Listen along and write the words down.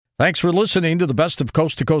Thanks for listening to the Best of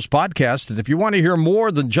Coast to Coast podcast. And if you want to hear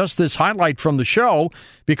more than just this highlight from the show,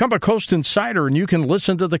 become a Coast Insider and you can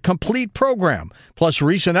listen to the complete program, plus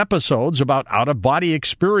recent episodes about out-of-body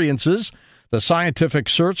experiences, the scientific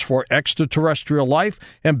search for extraterrestrial life,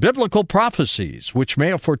 and biblical prophecies, which may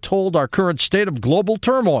have foretold our current state of global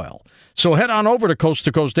turmoil. So head on over to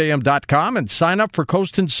coasttocoastam.com and sign up for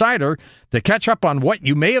Coast Insider to catch up on what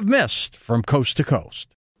you may have missed from Coast to Coast.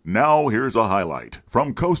 Now here's a highlight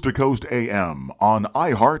from Coast to Coast AM on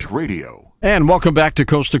iHeartRadio. And welcome back to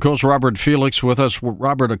Coast. Robert Felix with us.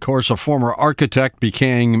 Robert, of course, a former architect,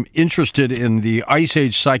 became interested in the Ice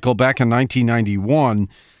Age cycle back in 1991,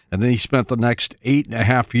 and then he spent the next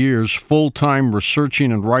 8.5 years full-time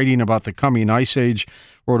researching and writing about the coming Ice Age.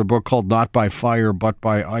 Wrote a book called Not by Fire, But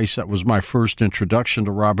by Ice. That was my first introduction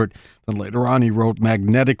to Robert. Then later on, he wrote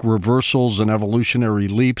Magnetic Reversals and Evolutionary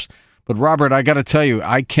Leaps. But, Robert, I got to tell you,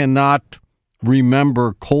 I cannot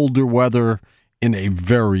remember colder weather in a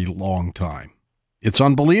very long time. It's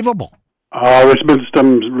unbelievable. Oh, there's been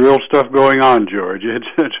some real stuff going on, George. I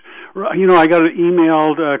got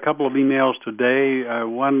a couple of emails today.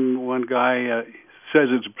 One guy says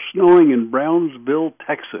it's snowing in Brownsville,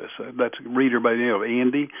 Texas. That's a reader by the name of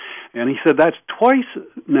Andy. And he said that's twice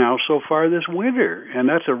now so far this winter. And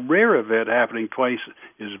that's a rare event. Happening twice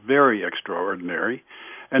is very extraordinary.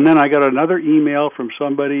 And then I got another email from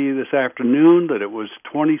somebody this afternoon that it was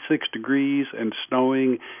 26 degrees and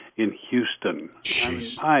snowing in Houston.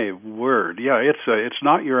 Jeez. My word. Yeah, it's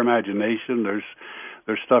not your imagination. There's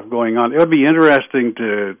stuff going on. It would be interesting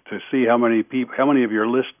to see how many of your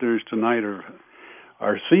listeners tonight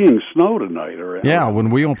are seeing snow tonight. Yeah, when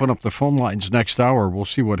we open up the phone lines next hour, we'll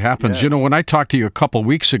see what happens. Yeah. You know, when I talked to you a couple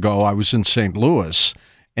weeks ago, I was in St. Louis,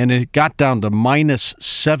 and it got down to minus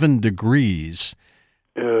 7 degrees.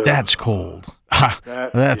 That's cold.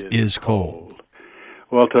 That is cold.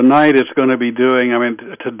 Well, tonight it's going to be doing.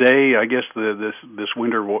 Today I guess this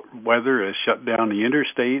winter weather has shut down the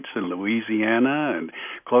interstates in Louisiana and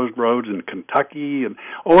closed roads in Kentucky, and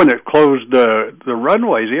it closed the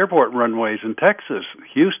runways, airport runways in Texas,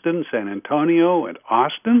 Houston, San Antonio, and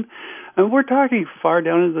Austin, and we're talking far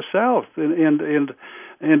down in the south, and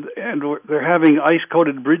they're having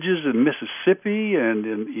ice-coated bridges in Mississippi and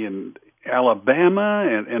in Alabama,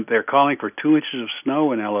 and they're calling for 2 inches of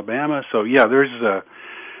snow in Alabama. So yeah,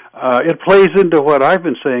 it plays into what I've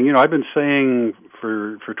been saying. You know, I've been saying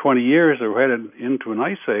for 20 years that we're headed into an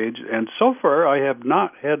ice age, and so far I have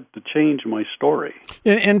not had to change my story.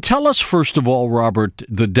 And tell us, first of all, Robert,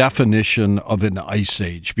 the definition of an ice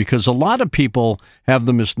age, because a lot of people have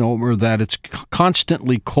the misnomer that it's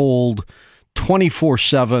constantly cold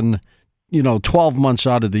 24/7, 12 months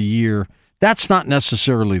out of the year. That's not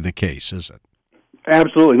necessarily the case, is it?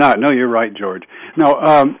 Absolutely not. No, you're right, George.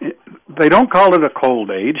 No, they don't call it a cold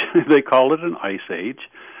age. They call it an ice age.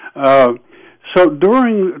 So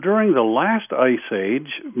during the last ice age,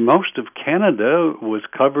 most of Canada was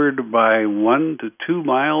covered by 1 to 2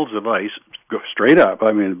 miles of ice, straight up.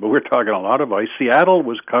 But we're talking a lot of ice. Seattle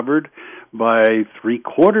was covered by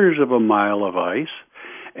 3/4 of a mile of ice.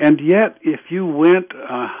 And yet, if you went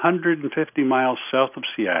 150 miles south of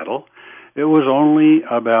Seattle, it was only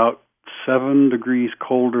about 7 degrees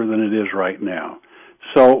colder than it is right now.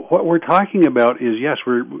 So what we're talking about is, yes,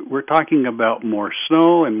 we're talking about more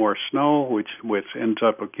snow, which ends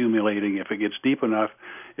up accumulating. If it gets deep enough,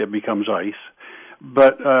 it becomes ice.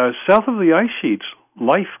 But south of the ice sheets,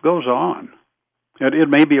 life goes on. It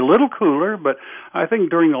may be a little cooler, but I think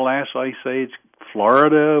during the last ice age,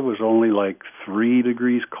 Florida was only like 3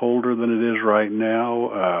 degrees colder than it is right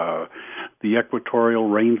now. The equatorial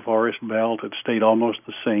rainforest belt, it stayed almost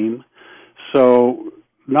the same. So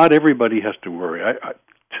not everybody has to worry.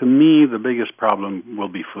 To me, the biggest problem will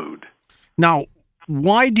be food. Now,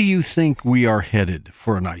 why do you think we are headed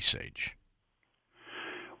for an ice age?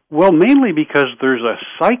 Well, mainly because there's a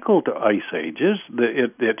cycle to ice ages.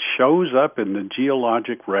 It shows up in the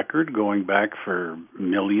geologic record going back for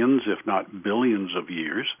millions, if not billions of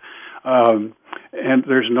years. And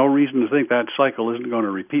there's no reason to think that cycle isn't going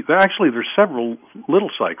to repeat. Actually, there's several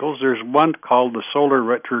little cycles. There's one called the solar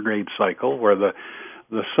retrograde cycle, where the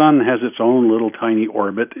sun has its own little tiny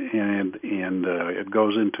orbit, and it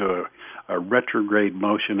goes into a retrograde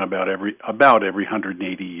motion about every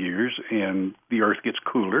 180 years, and the Earth gets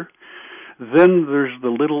cooler. Then there's the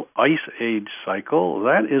little ice age cycle.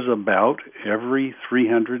 That is about every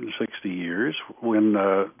 360 years, when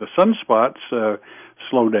the sunspots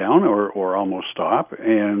slow down or almost stop,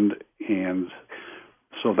 and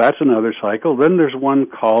so that's another cycle. Then there's one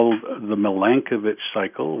called the Milankovitch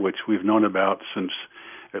cycle, which we've known about since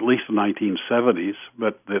at least the 1970s,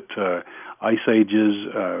 but that ice ages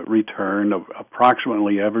return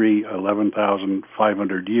approximately every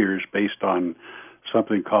 11,500 years based on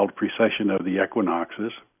something called precession of the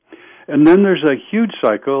equinoxes. And then there's a huge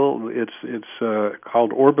cycle. It's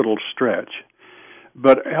called orbital stretch.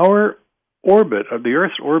 But our orbit, the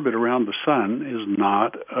Earth's orbit around the sun, is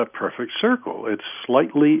not a perfect circle. It's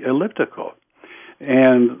slightly elliptical.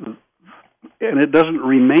 And it doesn't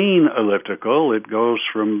remain elliptical. It goes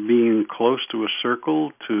from being close to a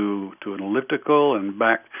circle to an elliptical and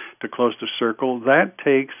back to close to circle. That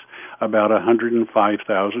takes about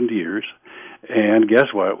 105,000 years. And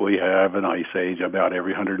guess what? We have an ice age about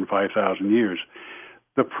every 105,000 years.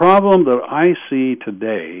 The problem that I see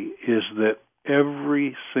today is that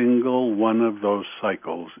every single one of those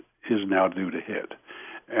cycles is now due to hit.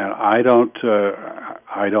 And I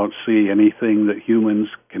don't see anything that humans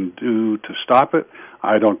can do to stop it.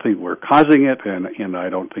 I don't think we're causing it, and I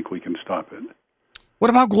don't think we can stop it.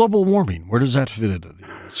 What about global warming? Where does that fit into the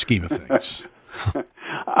scheme of things?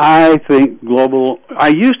 I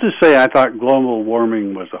used to say I thought global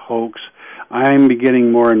warming was a hoax. I'm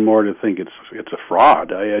beginning more and more to think it's a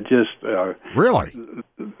fraud. Really?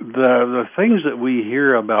 The things that we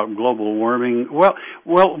hear about global warming. Well,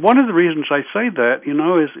 one of the reasons I say that,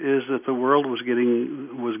 is that the world was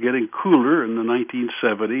getting cooler in the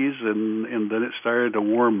 1970s, and then it started to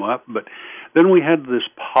warm up. But then we had this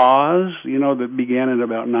pause, that began in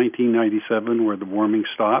about 1997, where the warming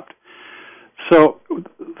stopped. So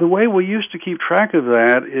the way we used to keep track of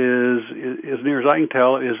that is, as near as I can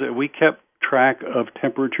tell, is that we kept track of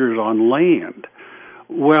temperatures on land.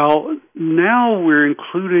 Well, now we're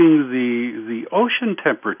including the ocean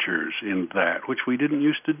temperatures in that, which we didn't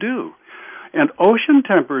used to do. And ocean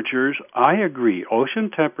temperatures, I agree,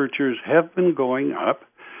 ocean temperatures have been going up,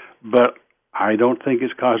 but I don't think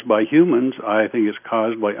it's caused by humans. I think it's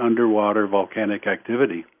caused by underwater volcanic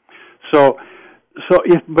activity.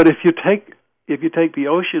 If you take the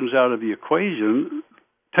oceans out of the equation,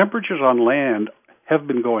 temperatures on land have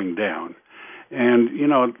been going down. And,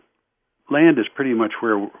 land is pretty much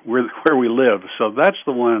where we live. So that's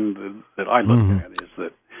the one that I look at, is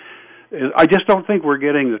that I just don't think we're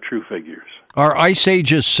getting the true figures. Are ice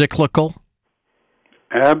ages cyclical?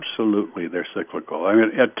 Absolutely, they're cyclical. I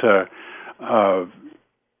mean, at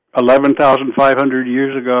 11,500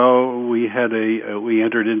 years ago, we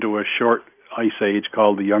entered into a short ice age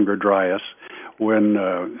called the Younger Dryas, when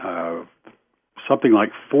something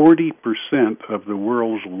like 40% of the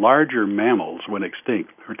world's larger mammals went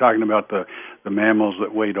extinct. We're talking about the mammals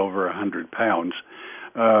that weighed over 100 pounds.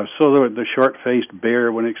 So the short-faced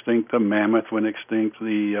bear went extinct, the mammoth went extinct,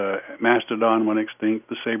 the mastodon went extinct,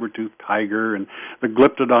 the saber-toothed tiger, and the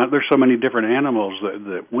glyptodon. There's so many different animals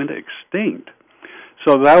that went extinct.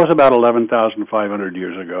 So that was about 11,500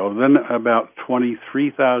 years ago. Then about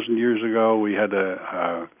 23,000 years ago, we had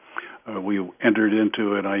we entered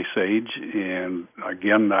into an ice age, and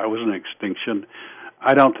again, that was an extinction.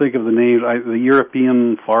 I don't think of the names. The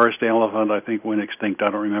European forest elephant, I think, went extinct. I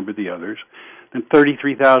don't remember the others. And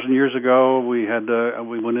 33,000 years ago, we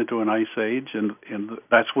went into an ice age, and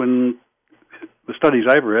that's when the studies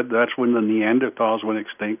I've read. That's when the Neanderthals went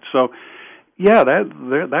extinct. So, yeah,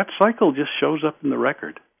 that cycle just shows up in the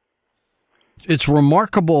record. It's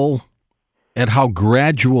remarkable at how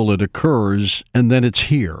gradual it occurs, and then it's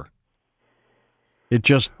here. It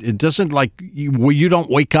doesn't you don't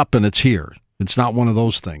wake up and it's here. It's not one of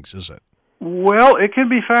those things, is it? Well, it can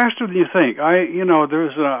be faster than you think.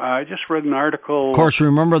 I just read an article. Of course,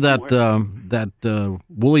 remember that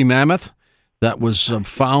woolly mammoth that was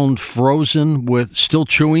found frozen with still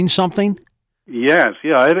chewing something? Yes,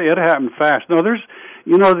 yeah, it happened fast. No, there's,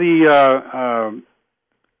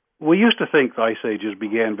 we used to think the ice ages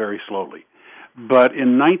began very slowly, but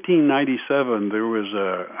in 1997 there was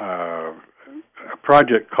a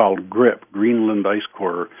project called GRIP, Greenland Ice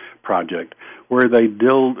Core Project, where they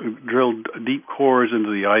drilled deep cores into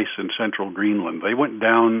the ice in central Greenland. They went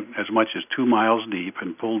down as much as 2 miles deep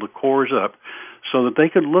and pulled the cores up so that they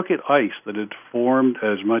could look at ice that had formed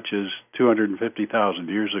as much as 250,000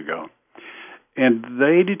 years ago. And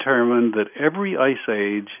they determined that every ice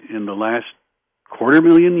age in the last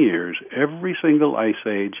 250,000 years, every single ice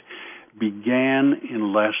age began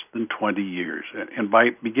in less than 20 years. And by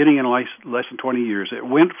beginning in less than 20 years, it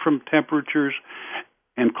went from temperatures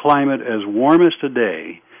and climate as warm as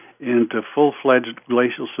today into full-fledged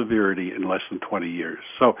glacial severity in less than 20 years.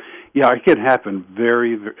 So, yeah, it can happen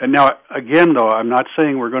very, very... And now, again, though, I'm not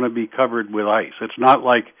saying we're going to be covered with ice. It's not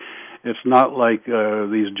like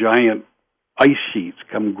these giant ice sheets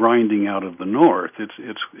come grinding out of the north.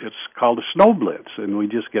 It's called a snow blitz, and we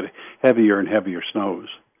just get heavier and heavier snows.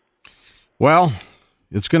 Well,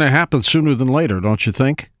 it's going to happen sooner than later, don't you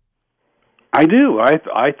think? I do.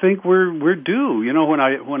 I think we're due. You know, when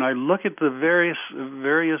I look at the various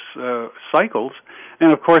cycles,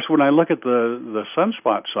 and of course when I look at the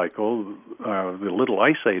sunspot cycle, the little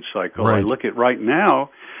ice age cycle, right. I look at right now,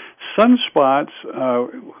 sunspots.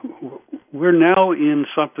 We're now in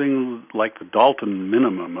something like the Dalton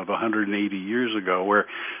minimum of 180 years ago, where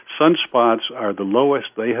sunspots are the lowest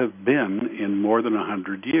they have been in more than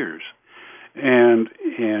 100 years. And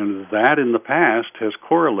that in the past has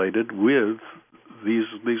correlated with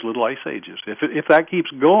these little ice ages. If that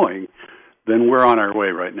keeps going, then we're on our way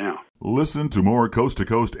right now. Listen to more Coast to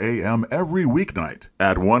Coast AM every weeknight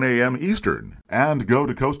at 1 a.m. Eastern, and go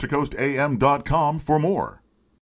to coasttocoastam.com for more.